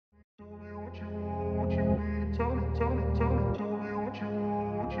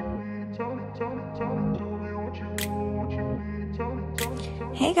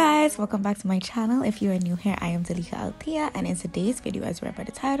Hey guys, welcome back to my channel. If you are new here, I am Dalika Althea, and in today's video, as read by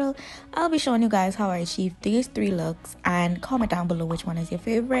the title, I'll be showing you guys how I achieved these 3 looks, and comment down below which one is your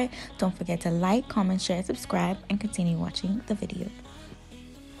favorite. Don't forget to like, comment, share, subscribe, and continue watching the video.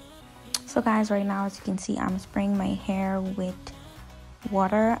 So guys, right now as you can see, I'm spraying my hair with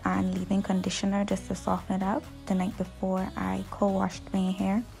water and leaving conditioner just to soften it up the night before I co-washed my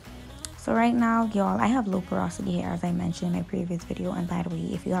hair. So right now, y'all, I have low porosity hair, as I mentioned in my previous video. And by the way,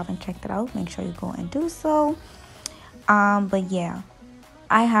 if you haven't checked it out, make sure you go and do so. But yeah,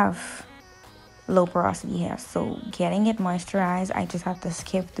 I have low porosity hair, so getting it moisturized, I just have to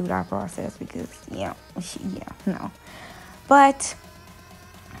skip through that process because no. But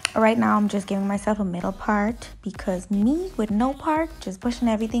right now, I'm just giving myself a middle part because me with no part, just pushing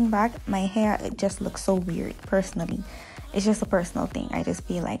everything back, my hair, it just looks so weird personally. It's just a personal thing. I just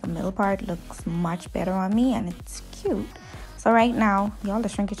feel like a middle part looks much better on me and it's cute. So right now, y'all, the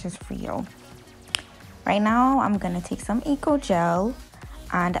shrinkage is real. Right now, I'm going to take some Eco Gel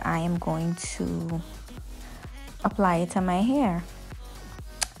and I am going to apply it to my hair.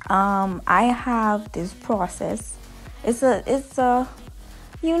 I have this process. It's a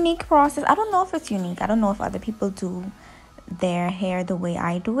unique process. I don't know if it's unique. I don't know if other people do their hair the way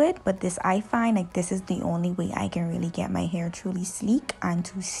I do it, but I find like this is the only way I can really get my hair truly sleek and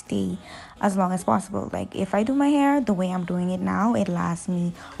to stay as long as possible. Like if I do my hair the way I'm doing it now, it lasts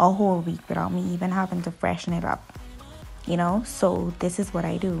me a whole week without me even having to freshen it up, you know. So this is what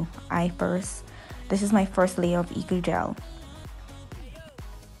I do. This is my first layer of Eco Gel,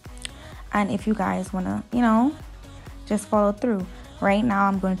 and if you guys want to, you know, just follow through. Right now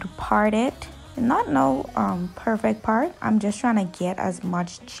I'm going to part it. Not no perfect part. I'm just trying to get as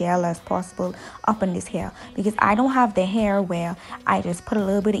much gel as possible up in this hair because I don't have the hair where I just put a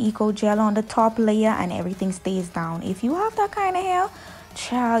little bit of Eco Gel on the top layer and everything stays down. If you have that kind of hair,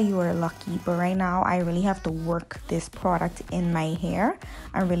 child, you are lucky. But right now I really have to work this product in my hair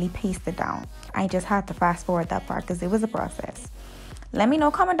and really paste it down. I just had to fast forward that part because it was a process. Let me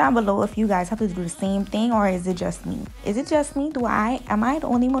know, comment down below if you guys have to do the same thing or is it just me? Is it just me? Am I the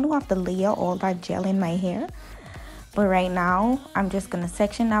only one who have to layer all that gel in my hair? But right now, I'm just going to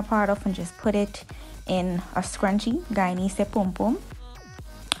section that part off and just put it in a scrunchie, gaini se pum pum,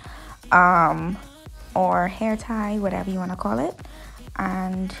 or hair tie, whatever you want to call it.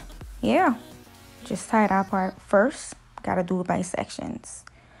 And yeah, just tie that part first. Got to do it by sections.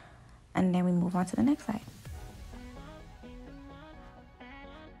 And then we move on to the next side.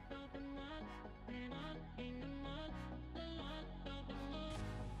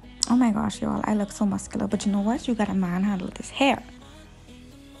 Oh my gosh, y'all, I look so muscular, but you know what? You gotta manhandle this hair,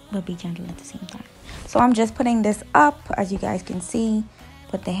 but be gentle at the same time. So I'm just putting this up, as you guys can see,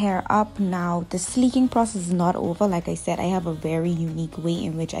 put the hair up. Now, the sleeking process is not over. Like I said, I have a very unique way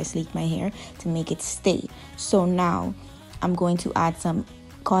in which I sleek my hair to make it stay. So now, I'm going to add some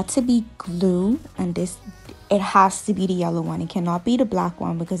got-to-be glue, and it has to be the yellow one. It cannot be the black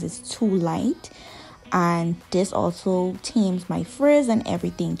one because it's too light. And this also tames my frizz and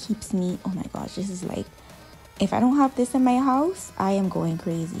everything, keeps me, oh my gosh, this is like, if I don't have this in my house, I am going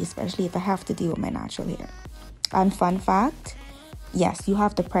crazy, especially if I have to deal with my natural hair. And fun fact, yes, you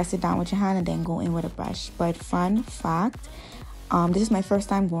have to press it down with your hand and then go in with a brush. But fun fact, this is my first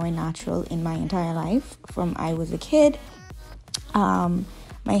time going natural in my entire life. From I was a kid, my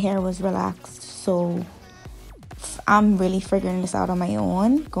hair was relaxed, so I'm really figuring this out on my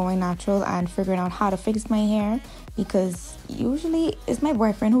own, going natural and figuring out how to fix my hair, because usually it's my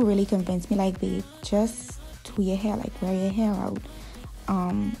boyfriend who really convinced me, like, babe, just do your hair, like wear your hair out,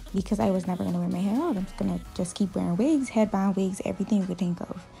 because I was never gonna wear my hair out. I'm just gonna keep wearing wigs, headband wigs, everything you could think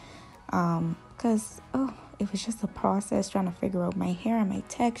of, because it was just a process trying to figure out my hair and my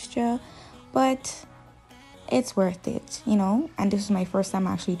texture, but it's worth it, you know. And this is my first time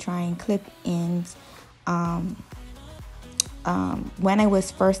actually trying clip-ins. When I was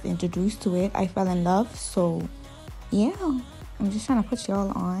first introduced to it, I fell in love. So yeah, I'm just trying to put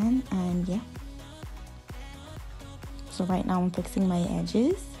y'all on, and yeah. So right now I'm fixing my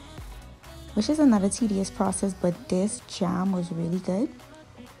edges, which is another tedious process, but this jam was really good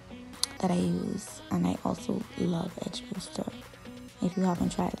that I use, and I also love Edge Booster if you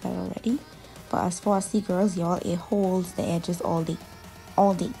haven't tried that already. But as far as see, girls, y'all, it holds the edges all day.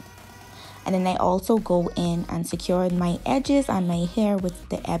 And then I also go in and secure my edges and my hair with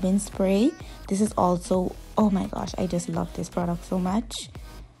the Ebin spray. This is also, oh my gosh, I just love this product so much.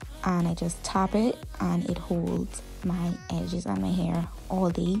 And I just tap it and it holds my edges and my hair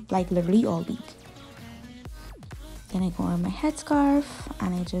all day, like literally all week. Then I go on my headscarf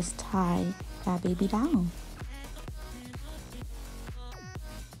and I just tie that baby down.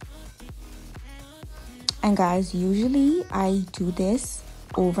 And guys, usually I do this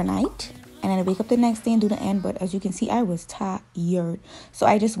overnight and then I wake up the next day and do the end, but as you can see, I was tired, so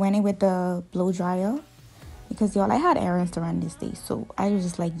I just went in with the blow dryer because y'all, I had errands to run this day, so I was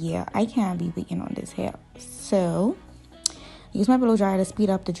just like, yeah, I can't be waiting on this hair. So use my blow dryer to speed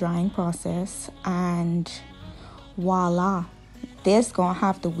up the drying process, and voila, this gonna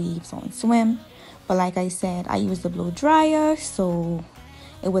have the waves on swim. But like I said, I used the blow dryer, so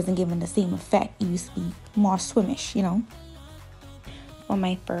it wasn't giving the same effect. It used to be more swimmish, you know. For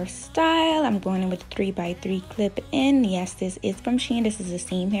my first style, I'm going in with a 3x3 clip in. Yes, this is from SHEIN. This is the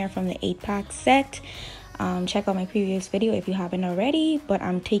same hair from the 8-pack set. Check out my previous video if you haven't already. But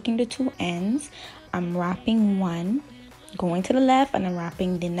I'm taking the two ends. I'm wrapping one, going to the left, and I'm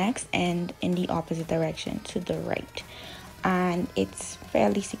wrapping the next end in the opposite direction to the right. And it's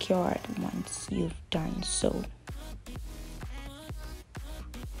fairly secured once you've done so.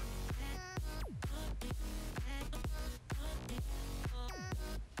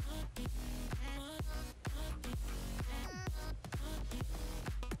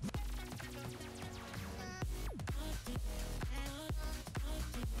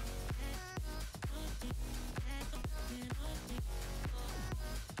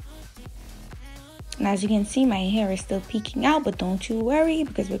 And as you can see, my hair is still peeking out, but don't you worry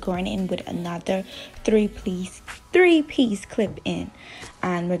because we're going in with another three-piece clip in.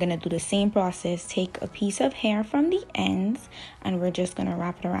 And we're going to do the same process. Take a piece of hair from the ends and we're just going to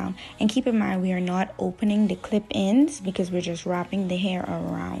wrap it around. And keep in mind, we are not opening the clip ends because we're just wrapping the hair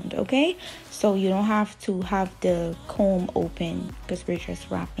around, okay? So you don't have to have the comb open because we're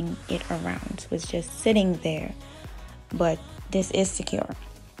just wrapping it around. So it's just sitting there, but this is secure.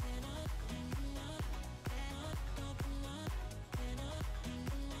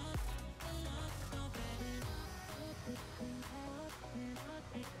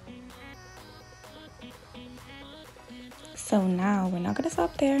 So now we're not going to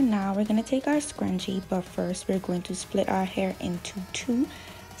stop there. Now we're going to take our scrunchie, but first we're going to split our hair into two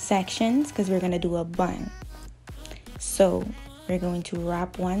sections because we're going to do a bun. So we're going to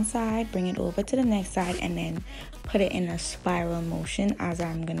wrap one side, bring it over to the next side, and then put it in a spiral motion as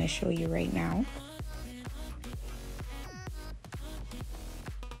I'm going to show you right now.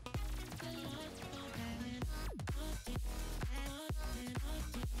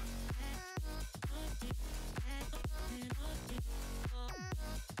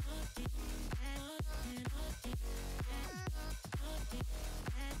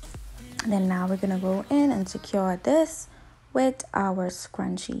 Then now we're gonna go in and secure this with our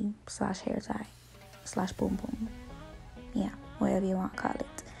scrunchie slash hair tie slash boom boom. Yeah, whatever you want to call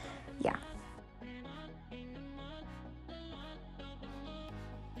it. Yeah.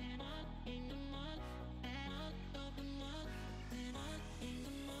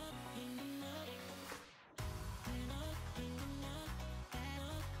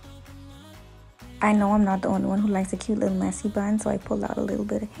 I know I'm not the only one who likes a cute little messy bun, so I pulled out a little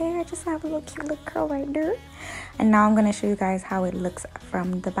bit of hair just to have a little cute little curl right there. And now I'm going to show you guys how it looks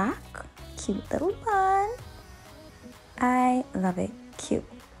from the back. Cute little bun. I love it. Cute.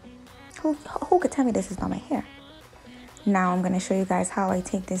 Who could tell me this is not my hair? Now I'm going to show you guys how I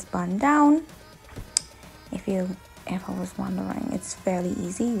take this bun down. If I was wondering, it's fairly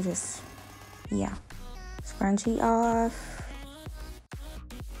easy. You just, yeah, scrunchie off.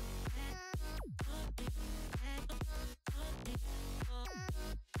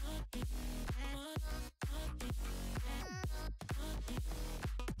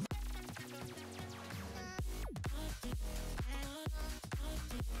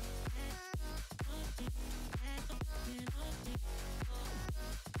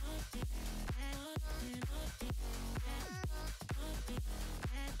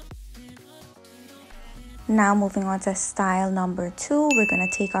 Now moving on to style number 2, we're going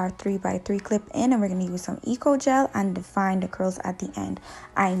to take our 3x3 clip in and we're going to use some Eco Gel and define the curls at the end.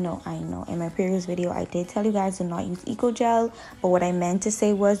 I know. In my previous video, I did tell you guys do not use Eco Gel, but what I meant to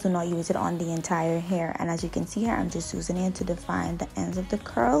say was do not use it on the entire hair. And as you can see here, I'm just using it to define the ends of the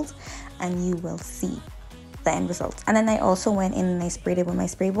curls and you will see the end results. And then I also went in and I sprayed it with my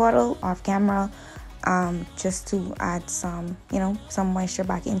spray bottle off camera. Just to add some, some moisture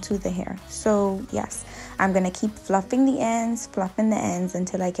back into the hair. So yes, I'm gonna keep fluffing the ends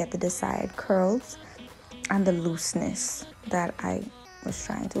until I get the desired curls and the looseness that I was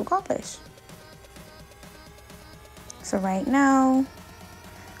trying to accomplish. So right now,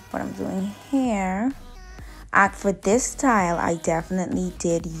 what I'm doing here, for this style, I definitely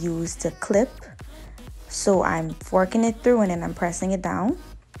did use the clip. So I'm forking it through and then I'm pressing it down.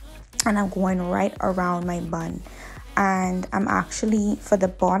 And I'm going right around my bun. And I'm actually, for the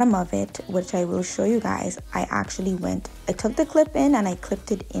bottom of it, which I will show you guys, I took the clip in and I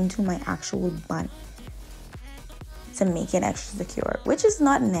clipped it into my actual bun to make it extra secure, which is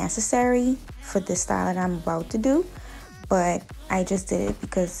not necessary for the style that I'm about to do, but I just did it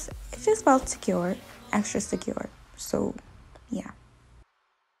because it just felt secure, extra secure. So yeah.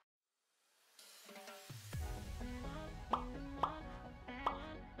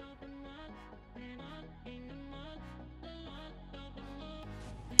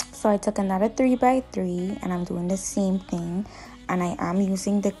 So I took another 3x3 and I'm doing the same thing, and I am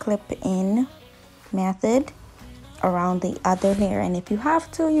using the clip in method around the other hair, and if you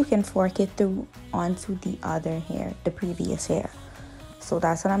have to, you can fork it through onto the other hair, the previous hair. So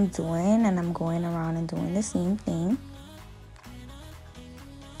that's what I'm doing, and I'm going around and doing the same thing.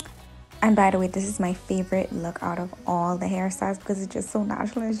 And by the way, this is my favorite look out of all the hairstyles because it's just so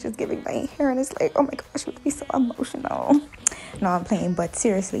natural and it's just giving my hair, and it's like, oh my gosh, it would be so emotional. No, I'm playing, but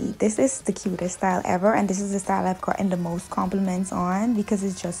seriously, this is the cutest style ever, and this is the style I've gotten the most compliments on because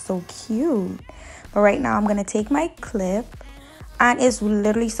it's just so cute. But right now I'm gonna take my clip, and it's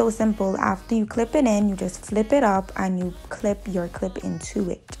literally so simple. After you clip it in, you just flip it up and you clip your clip into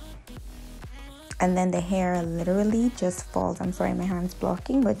it, and then the hair literally just falls. I'm sorry, my hand's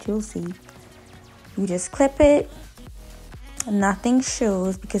blocking, but you'll see. You just clip it, nothing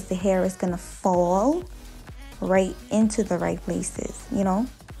shows because the hair is gonna fall right into the right places, you know.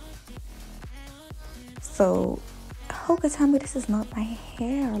 So who could tell me this is not my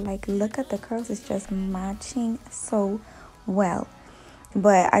hair? Like, look at the curls, it's just matching so well.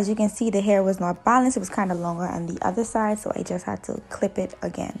 But as you can see, the hair was not balanced. It was kind of longer on the other side, so I just had to clip it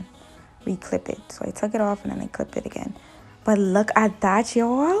again, re-clip it. So I took it off and then I clipped it again. But look at that,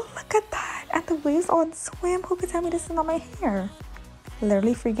 y'all. Look at that. And the waves on swim. Who could tell me this is not my hair?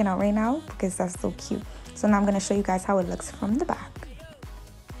 Literally freaking out right now because that's so cute. So now I'm going to show you guys how it looks from the back.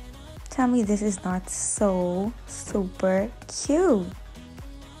 Tell me this is not so super cute.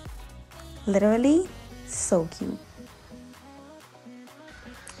 Literally so cute.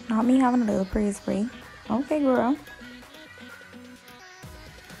 Not me having a little praise break. Okay, girl.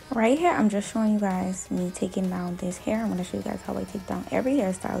 Right here, I'm just showing you guys me taking down this hair. I'm going to show you guys how I take down every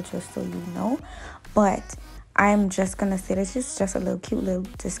hairstyle just so you know. But I'm just going to say this is just a little cute little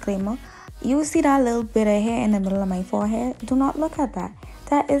disclaimer. You see that little bit of hair in the middle of my forehead? Do not look at that.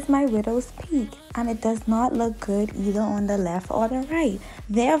 That is my widow's peak, and it does not look good either on the left or the right.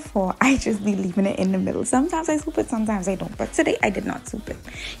 Therefore, I just be leaving it in the middle. Sometimes I swoop it, sometimes I don't. But today, I did not swoop it.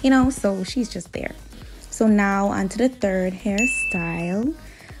 You know, so she's just there. So now, onto the third hairstyle.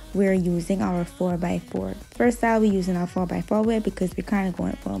 We're using our 4x4. First style, we're using our 4x4 with because we're kind of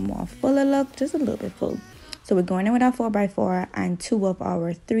going for a more fuller look, just a little bit full. So we're going in with our 4x4 and 2 of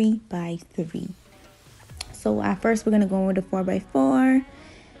our 3x3. So at first, we're going to go in with the 4x4.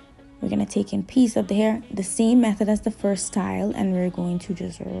 We're going to take in piece of the hair, the same method as the first style, and we're going to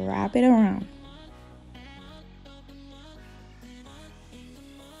just wrap it around.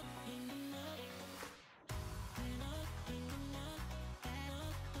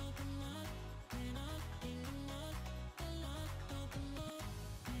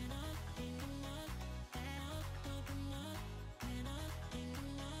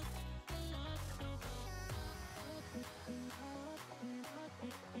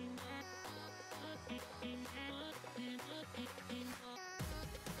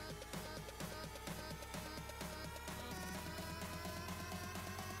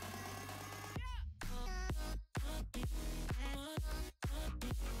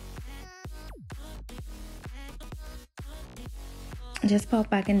 Just pop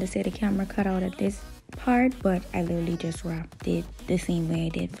back in to say the camera cut out at this part, but I literally just wrapped it the same way I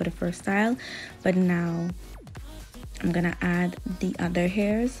did for the first style. But now I'm gonna add the other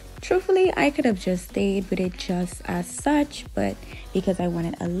hairs. Truthfully, I could have just stayed with it just as such, but because I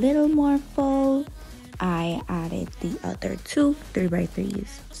wanted a little more full, I added the other 2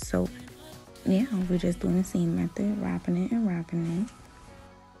 3x3s. So yeah, we're just doing the same method, wrapping it and wrapping it.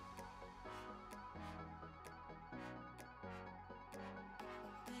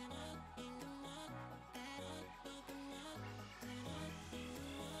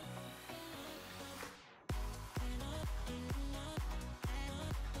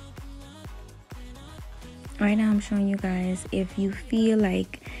 Right now I'm showing you guys, if you feel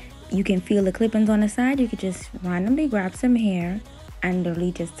like you can feel the clip-ins on the side, you could just randomly grab some hair and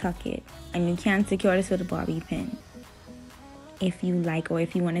literally just tuck it. And you can secure this with a bobby pin if you like, or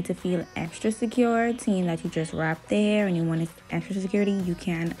if you want it to feel extra secure, seeing that you just wrap the hair and you want it extra security, you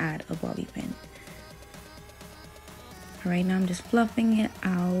can add a bobby pin. Right now I'm just fluffing it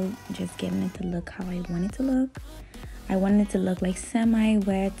out, just getting it to look how I want it to look. I wanted it to look like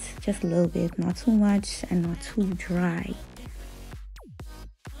semi-wet, just a little bit, not too much and not too dry.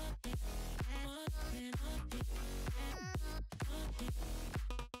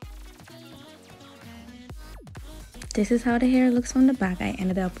 This is how the hair looks from the back. I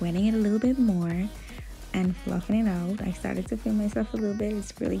ended up wetting it a little bit more and fluffing it out. I started to feel myself a little bit.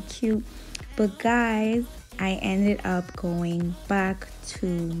 It's really cute. But guys, I ended up going back to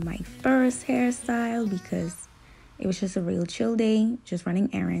my first hairstyle because it was just a real chill day, just running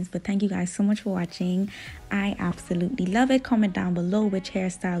errands. But thank you guys so much for watching. I absolutely love it. Comment down below which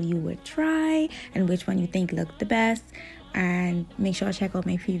hairstyle you would try and which one you think looked the best. And make sure to check out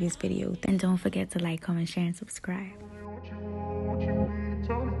my previous videos. And don't forget to like, comment, share, and subscribe.